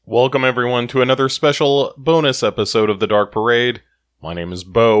Welcome everyone to another special bonus episode of The Dark Parade. My name is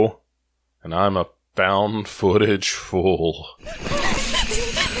Bo, and I'm a found footage fool.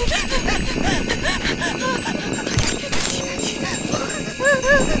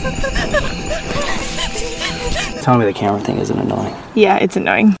 Tell me the camera thing isn't annoying. Yeah, it's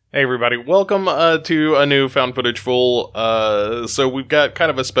annoying. Hey everybody, welcome to a new found footage fool. So we've got kind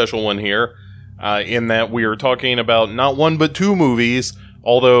of a special one here, in that we are talking about not one but two movies.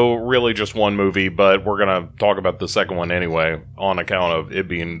 Although, really just one movie, but we're going to talk about the second one anyway, on account of it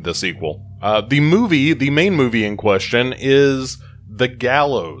being the sequel. The main movie in question is The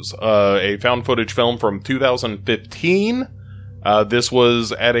Gallows, a found footage film from 2015. This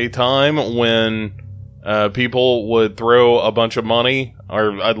was at a time when people would throw a bunch of money,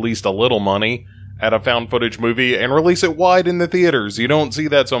 or at least a little money, at a found footage movie and release it wide in the theaters. You don't see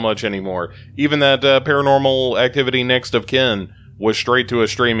that so much anymore. Even that Paranormal Activity Next of Kin was straight to a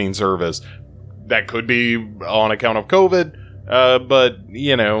streaming service. That could be on account of COVID, but,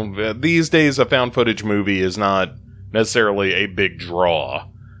 you know, these days a found footage movie is not necessarily a big draw,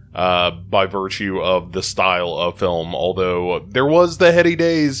 by virtue of the style of film, although there was the heady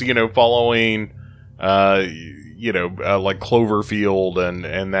days, you know, following, like Cloverfield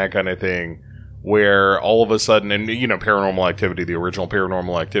and that kind of thing, where all of a sudden, and, you know, Paranormal Activity, the original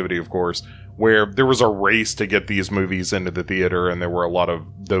Paranormal Activity, of course, where there was a race to get these movies into the theater, and there were a lot of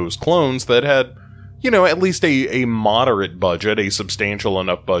those clones that had, you know, at least a moderate budget, a substantial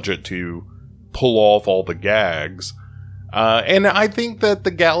enough budget to pull off all the gags. And I think that The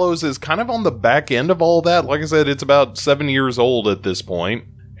Gallows is kind of on the back end of all that. Like I said, it's about 7 years old at this point,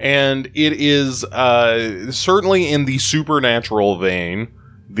 and it is certainly in the supernatural vein,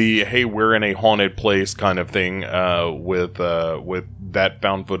 the hey, we're in a haunted place kind of thing, with that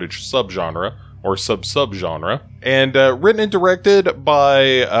found footage subgenre or subgenre, and written and directed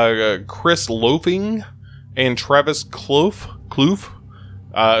by Chris Loafing and Travis Kloof,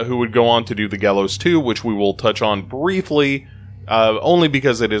 who would go on to do The Gallows 2, which we will touch on briefly, only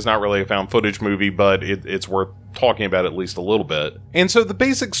because it is not really a found footage movie, but it's worth talking about at least a little bit. And so the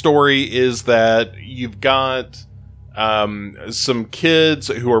basic story is that you've got some kids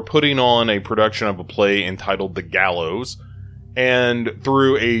who are putting on a production of a play entitled The Gallows, and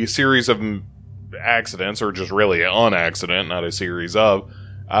through a series of accidents, or just really an accident, not a series of,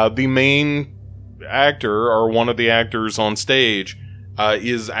 the main actor, or one of the actors on stage,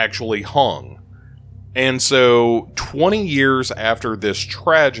 is actually hung. And so 20 years after this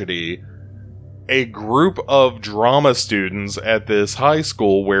tragedy, a group of drama students at this high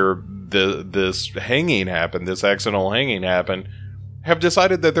school where this hanging happened, this accidental hanging happened, have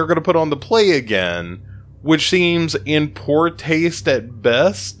decided that they're going to put on the play again, which seems in poor taste at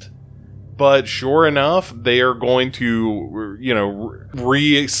best, but sure enough, they are going to, you know,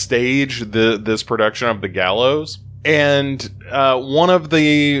 re-stage this production of The Gallows. And one of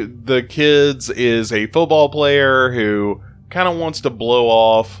the kids is a football player who kind of wants to blow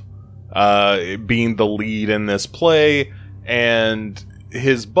off being the lead in this play, and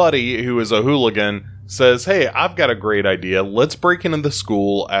his buddy, who is a hooligan, says, hey, I've got a great idea. Let's break into the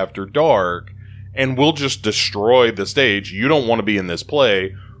school after dark, and we'll just destroy the stage. You don't want to be in this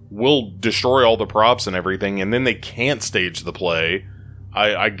play. We'll destroy all the props and everything, and then they can't stage the play.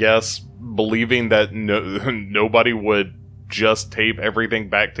 I guess believing that nobody would just tape everything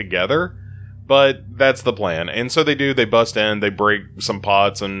back together. But that's the plan. And so they do. They bust in, they break some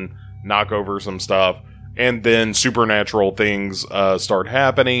pots and knock over some stuff. And then supernatural things start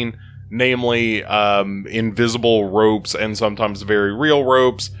happening, namely invisible ropes and sometimes very real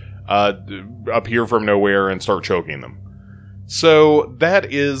ropes appear from nowhere and start choking them. So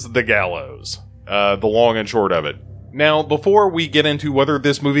that is The Gallows, the long and short of it. Now, before we get into whether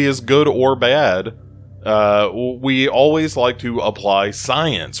this movie is good or bad, we always like to apply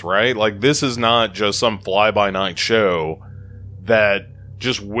science, right? Like, this is not just some fly-by-night show that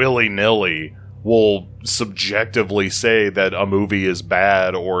just willy-nilly will subjectively say that a movie is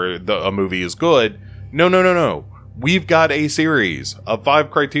bad or a movie is good. No. We've got a series of 5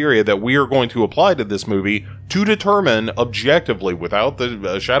 criteria that we are going to apply to this movie to determine objectively, without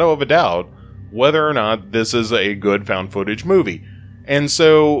the shadow of a doubt, whether or not this is a good found footage movie. And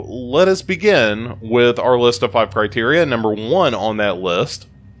so let us begin with our list of 5 criteria. Number 1 on that list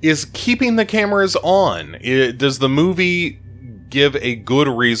is keeping the cameras on. Does the movie give a good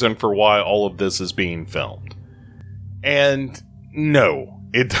reason for why all of this is being filmed? And no,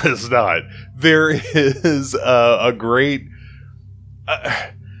 it does not. There is a great...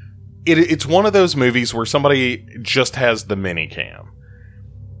 It's one of those movies where somebody just has the minicam.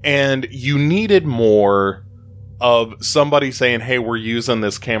 And you needed more of somebody saying, hey, we're using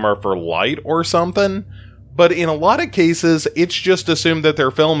this camera for light or something. But in a lot of cases, it's just assumed that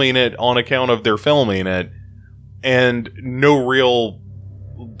they're filming it on account of they're filming it, and no real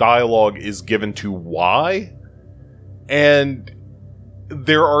dialogue is given to why. And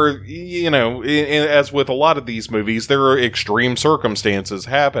there are, as with a lot of these movies, there are extreme circumstances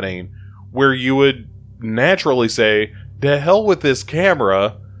happening where you would naturally say, to hell with this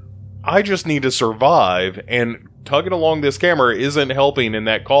camera, I just need to survive, and tugging along this camera isn't helping in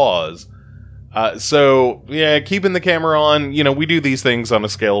that cause. So, yeah, keeping the camera on, we do these things on a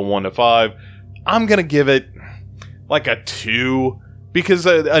scale of 1 to 5. I'm going to give it like a 2, because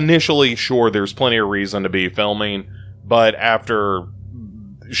initially, sure, there's plenty of reason to be filming, but after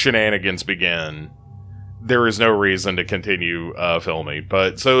shenanigans begin, there is no reason to continue filming.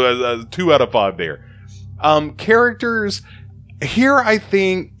 But so 2 out of 5 there. Characters, here I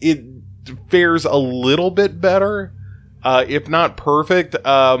think it fares a little bit better. If not perfect,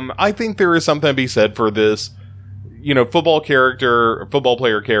 I think there is something to be said for this, football player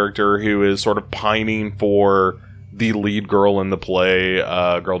character who is sort of pining for the lead girl in the play,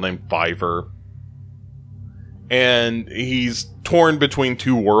 a girl named Pfeiffer. And he's torn between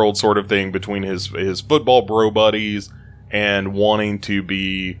two worlds sort of thing, between his football bro buddies and wanting to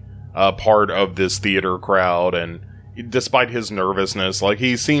be part of this theater crowd. And despite his nervousness, like,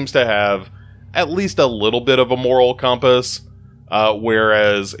 he seems to have at least a little bit of a moral compass,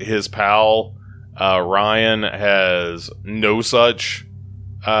 whereas his pal, Ryan, has no such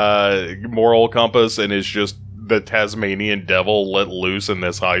moral compass and is just the Tasmanian devil let loose in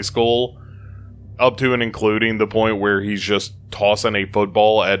this high school, up to and including the point where he's just tossing a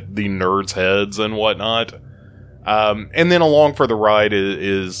football at the nerds' heads and whatnot. And then along for the ride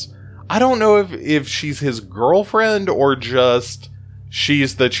is I don't know if she's his girlfriend or just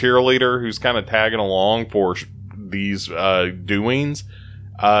she's the cheerleader who's kind of tagging along for these doings.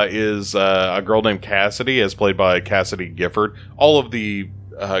 Is a girl named Cassidy, as played by Cassidy Gifford. All of the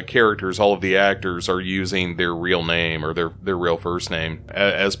characters, all of the actors are using their real name or their real first name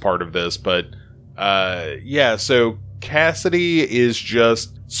as part of this. But so Cassidy is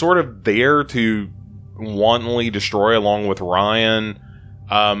just sort of there to wantonly destroy along with Ryan.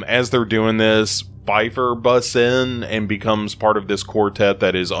 As they're doing this, Pfeiffer busts in and becomes part of this quartet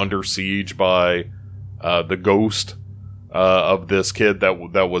that is under siege by the ghost of this kid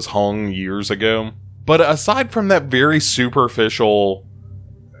that was hung years ago. But aside from that very superficial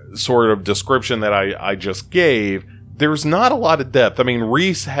sort of description that I just gave, there's not a lot of depth. I mean,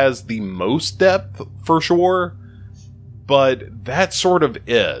 Reese has the most depth for sure, but that's sort of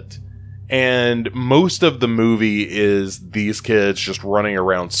it. And most of the movie is these kids just running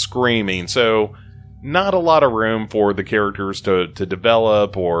around screaming. So not a lot of room for the characters to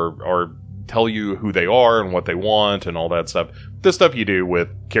develop or tell you who they are and what they want and all that stuff. The stuff you do with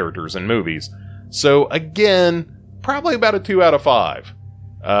characters in movies. So again, probably about a 2 out of 5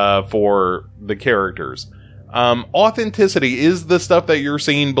 for the characters. Authenticity, is the stuff that you're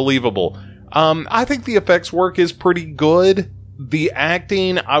seeing believable? I think the effects work is pretty good. The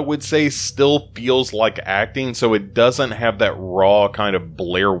acting, I would say, still feels like acting, so it doesn't have that raw kind of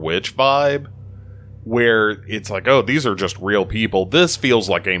Blair Witch vibe where it's like, oh, these are just real people. This feels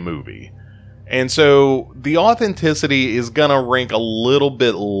like a movie. And so the authenticity is going to rank a little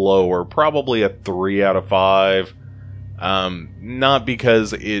bit lower, probably a 3 out of 5. Not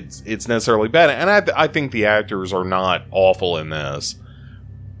because it's necessarily bad. And I think the actors are not awful in this.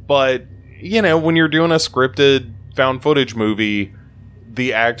 But, when you're doing a scripted found footage movie,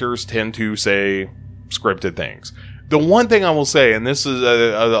 the actors tend to say scripted things. The one thing I will say, and this is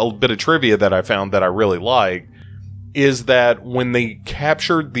a bit of trivia that I found that I really like, is that when they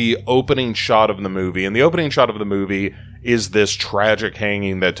captured the opening shot of the movie, and the opening shot of the movie is this tragic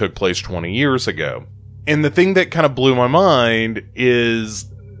hanging that took place 20 years ago. And the thing that kind of blew my mind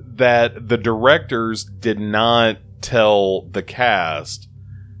is that the directors did not tell the cast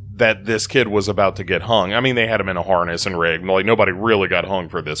that this kid was about to get hung. I mean, they had him in a harness and rigged. Like, nobody really got hung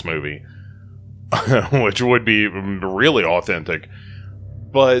for this movie, which would be really authentic.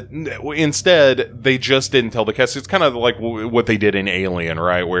 But instead, they just didn't tell the cast. It's kind of like what they did in Alien,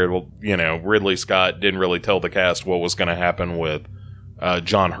 right? Where, Ridley Scott didn't really tell the cast what was going to happen with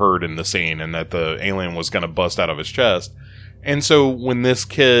John Hurt in the scene, and that the alien was going to bust out of his chest. And so when this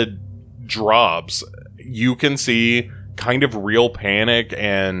kid drops, you can see kind of real panic,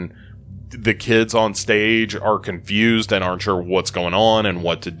 and the kids on stage are confused and aren't sure what's going on and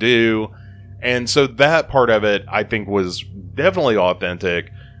what to do. And so that part of it, I think, was definitely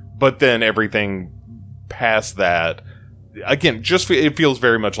authentic. But then everything past that, again, just it feels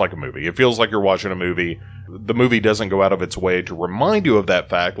very much like a movie. It feels like you're watching a movie. the movie doesn't go out of its way to remind you of that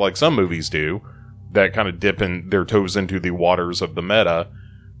fact, like some movies do, that kind of dip in their toes into the waters of the meta.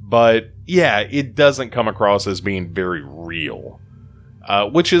 But yeah, it doesn't come across as being very real.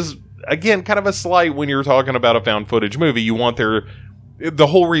 Which is, again, kind of a slight when you're talking about a found footage movie. You want the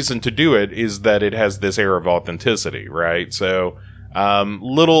whole reason to do it is that it has this air of authenticity, right? So,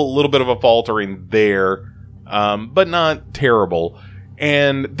 little bit of a faltering there, but not terrible.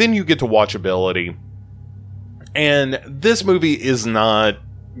 And then you get to watchability. And this movie is not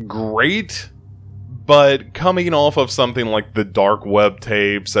great, but coming off of something like the dark web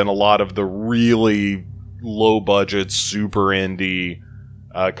tapes and a lot of the really low budget, super indie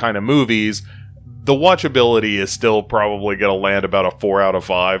kind of movies, the watchability is still probably going to land about a 4 out of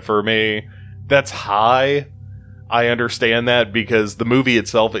 5 for me. That's high. I understand that because the movie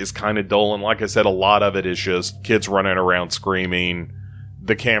itself is kind of dull, and like I said, a lot of it is just kids running around screaming,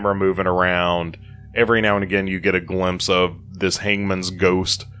 the camera moving around. Every now and again you get a glimpse of this hangman's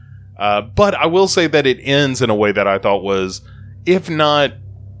ghost. But I will say that it ends in a way that I thought was, if not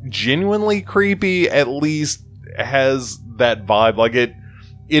genuinely creepy, at least has that vibe. Like it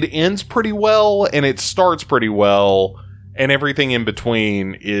ends pretty well, and it starts pretty well, and everything in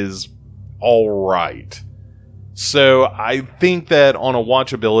between is alright. So I think that on a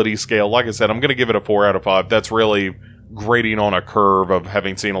watchability scale, like I said, I'm going to give it a 4 out of 5. That's really grading on a curve of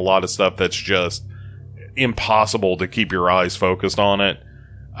having seen a lot of stuff that's just impossible to keep your eyes focused on it.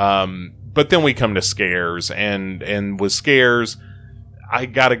 But then we come to scares, and with scares, I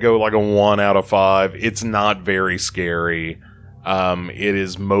gotta go like a 1 out of 5. It's not very scary. It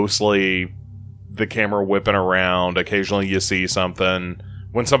is mostly the camera whipping around. Occasionally you see something.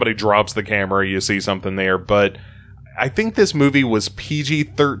 When somebody drops the camera, you see something there. But I think this movie was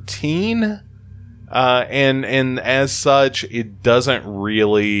PG-13. And as such, it doesn't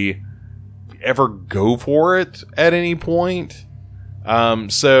really ever go for it at any point.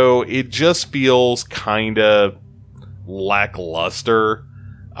 So it just feels kind of lackluster.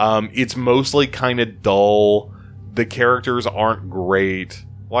 It's mostly kind of dull. The characters aren't great.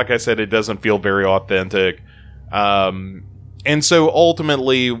 Like I said, it doesn't feel very authentic. And so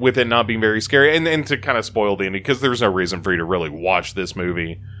ultimately, with it not being very scary, and to kind of spoil the ending, because there's no reason for you to really watch this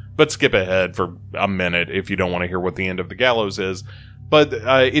movie, but skip ahead for a minute if you don't want to hear what the end of the Gallows is. But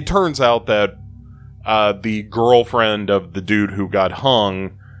it turns out that the girlfriend of the dude who got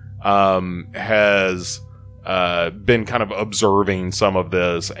hung has been kind of observing some of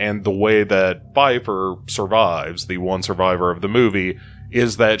this, and the way that Pfeiffer survives, the one survivor of the movie,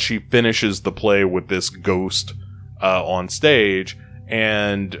 is that she finishes the play with this ghost on stage,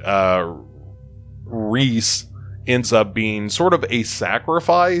 and Reese ends up being sort of a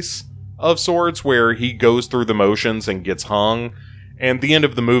sacrifice of sorts, where he goes through the motions and gets hung. And the end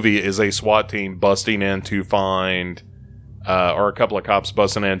of the movie is a SWAT team busting in to find, or a couple of cops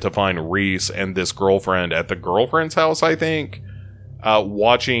busting in to find Reese and this girlfriend at the girlfriend's house, I think,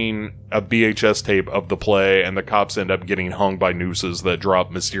 watching a VHS tape of the play, and the cops end up getting hung by nooses that drop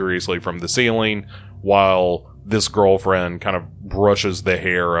mysteriously from the ceiling, while this girlfriend kind of brushes the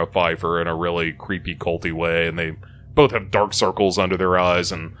hair of Pfeiffer in a really creepy, culty way, and they both have dark circles under their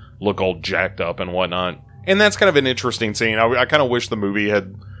eyes and look all jacked up and whatnot. And that's kind of an interesting scene. I kind of wish the movie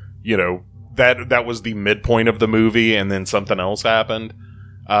had, that was the midpoint of the movie, and then something else happened.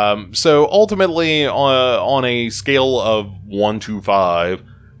 So ultimately, on a scale of 1 to 5,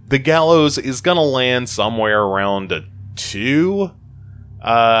 The Gallows is going to land somewhere around a 2.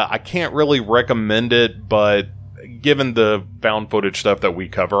 I can't really recommend it, but given the found footage stuff that we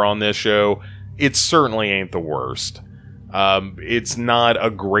cover on this show, it certainly ain't the worst. It's not a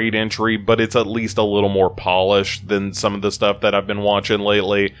great entry, but it's at least a little more polished than some of the stuff that I've been watching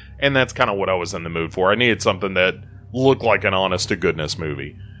lately, and that's kind of what I was in the mood for. I needed something that looked like an honest-to-goodness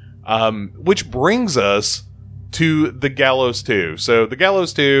movie. Which brings us to The Gallows 2. So, The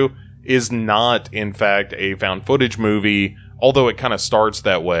Gallows 2 is not, in fact, a found footage movie, although it kind of starts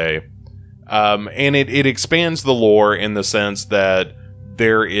that way. And it expands the lore in the sense that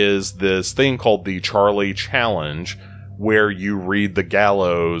there is this thing called the Charlie Challenge, where you read the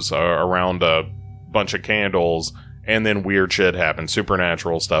gallows around a bunch of candles, and then weird shit happens.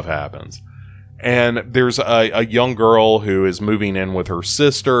 Supernatural stuff happens. And there's a young girl who is moving in with her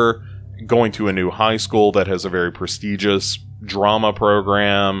sister, going to a new high school that has a very prestigious drama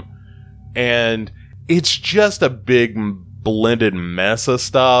program. And it's just a big blended mess of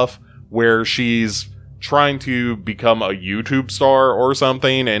stuff where she's trying to become a YouTube star or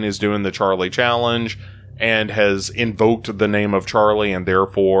something and is doing the Charlie Challenge and has invoked the name of Charlie and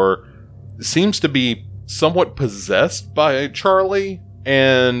therefore seems to be somewhat possessed by Charlie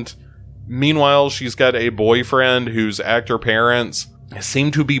and Meanwhile, she's got a boyfriend whose actor parents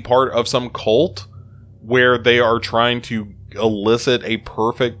seem to be part of some cult where they are trying to elicit a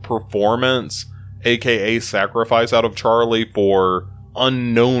perfect performance, aka sacrifice, out of Charlie for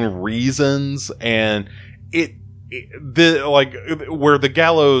unknown reasons. And where the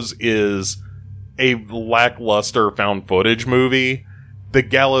Gallows is a lackluster found footage movie, the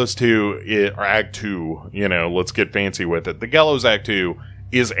Gallows 2, or Act 2, let's get fancy with it. The Gallows Act 2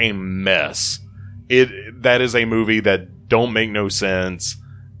 is a mess. That is a movie that don't make no sense.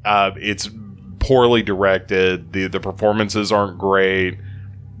 It's poorly directed. The performances aren't great.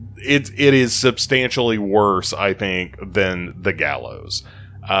 It is substantially worse, I think, than The Gallows.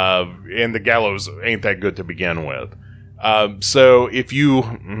 And The Gallows ain't that good to begin with. So if you...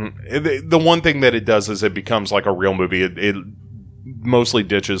 The one thing that it does is it becomes like a real movie. It mostly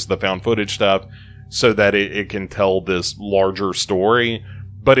ditches the found footage stuff so that it can tell this larger story.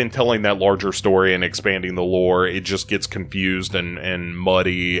 But in telling that larger story and expanding the lore, it just gets confused and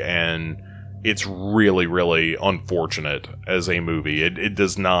muddy, and it's really, really unfortunate as a movie. It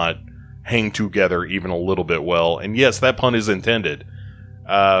does not hang together even a little bit well. And yes, that pun is intended.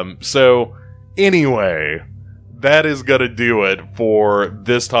 So, anyway, that is going to do it for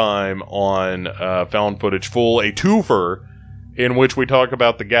this time on Found Footage Full, a twofer in which we talk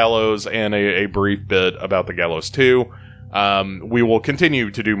about The Gallows and a brief bit about The Gallows 2. We will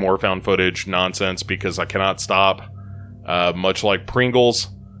continue to do more found footage nonsense because I cannot stop. Much like Pringles,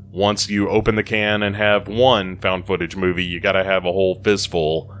 once you open the can and have one found footage movie, you gotta have a whole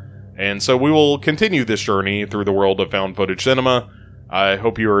fistful. And so we will continue this journey through the world of found footage cinema. I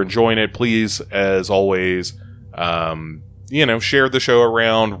hope you are enjoying it. Please, as always, share the show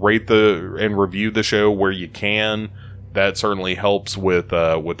around, rate and review the show where you can. That certainly helps with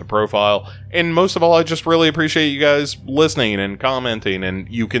the profile. And most of all, I just really appreciate you guys listening and commenting. And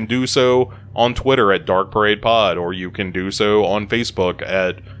you can do so on Twitter at Dark Parade Pod, or you can do so on Facebook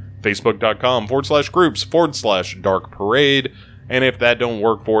at facebook.com/groups/Dark Parade. And if that don't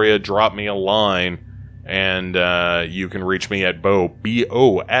work for you, drop me a line. And you can reach me at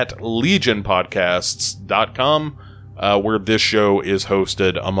B-O at legionpodcasts.com, where this show is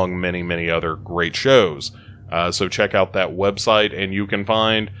hosted among many, many other great shows. So check out that website, and you can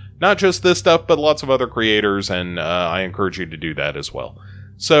find not just this stuff, but lots of other creators, and I encourage you to do that as well.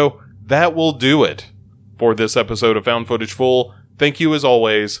 So that will do it for this episode of Found Footage Full. Thank you as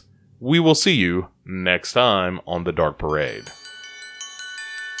always. We will see you next time on the Dark Parade.